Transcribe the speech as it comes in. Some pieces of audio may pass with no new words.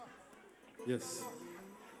Yes.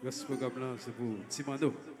 Ce programme-là, c'est pour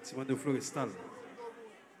Timano, Timano Florestal.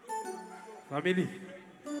 Family,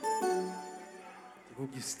 c'est pour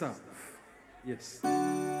Gustave. Yes.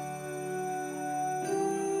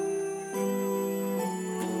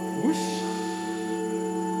 Ouch.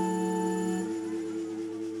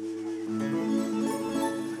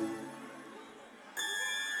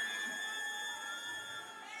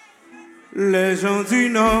 Les gens du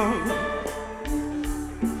Nord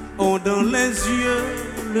ont dans les yeux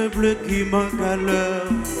le bleu qui manque à leur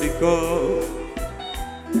décor.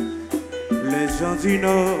 Les gens du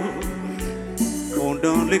Nord ont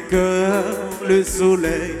dans les cœurs le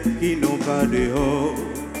soleil qui n'ont pas dehors.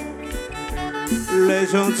 Les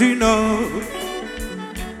gens du Nord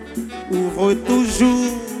ouvrent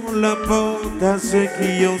toujours la porte à ceux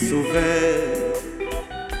qui ont souffert.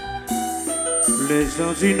 Les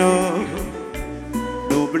gens du Nord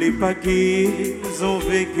n'oublient pas qu'ils ont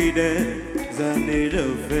vécu des années de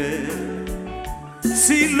fer.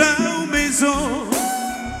 Si leurs maisons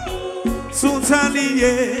sont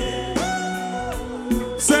alignées,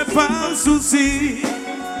 c'est pas un souci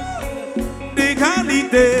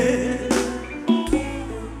d'égalité.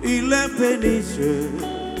 Il est pénicheux,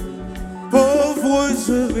 pauvres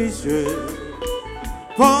riches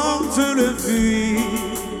portent le fruit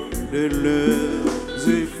de leurs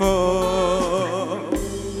efforts.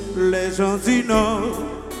 Les gens du Nord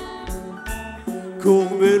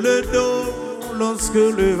courbent le dos lorsque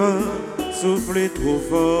le vent souffle trop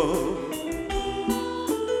fort.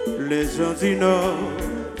 Les gens du Nord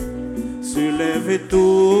se lèvent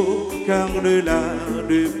tôt car le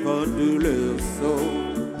large porte leur sort.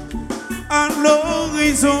 À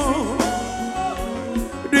l'horizon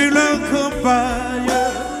de leur campagne,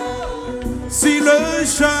 si le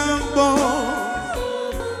charbon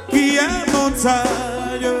qui est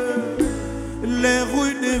montagne, les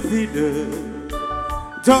ruines vides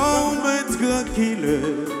tombent tranquilles,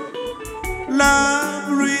 la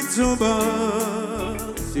pluie tombe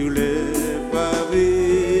sur les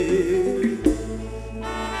pavés.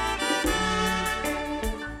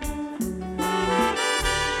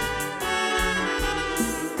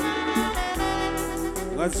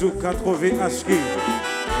 Radio 80 HK.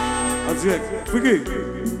 En direct. Fouquet.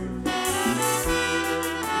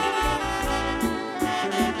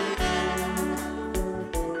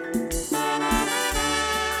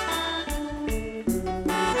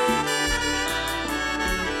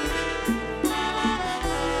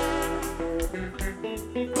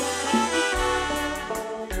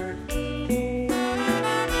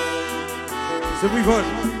 C'est Brivol.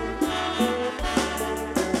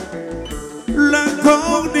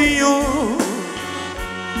 L'accordéon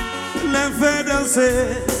les fait danser,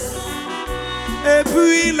 et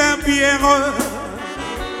puis la bière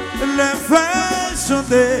les fait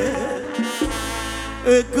chanter.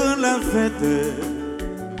 Et quand la fête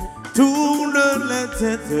tourne la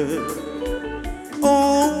tête,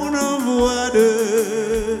 on envoie de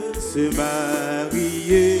se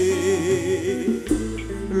marier.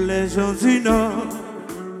 Les gens du Nord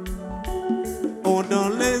ont dans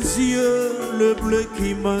les yeux le bleu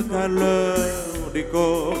qui manque à leur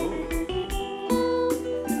décor.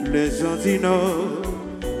 Les gens du Nord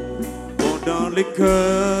ont dans les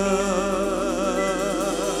cœurs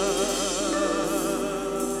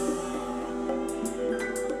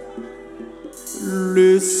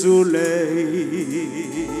le soleil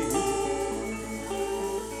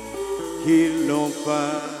qu'ils n'ont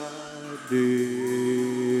pas dehors.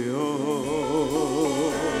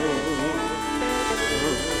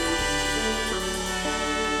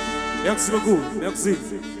 Merci beaucoup. Merci.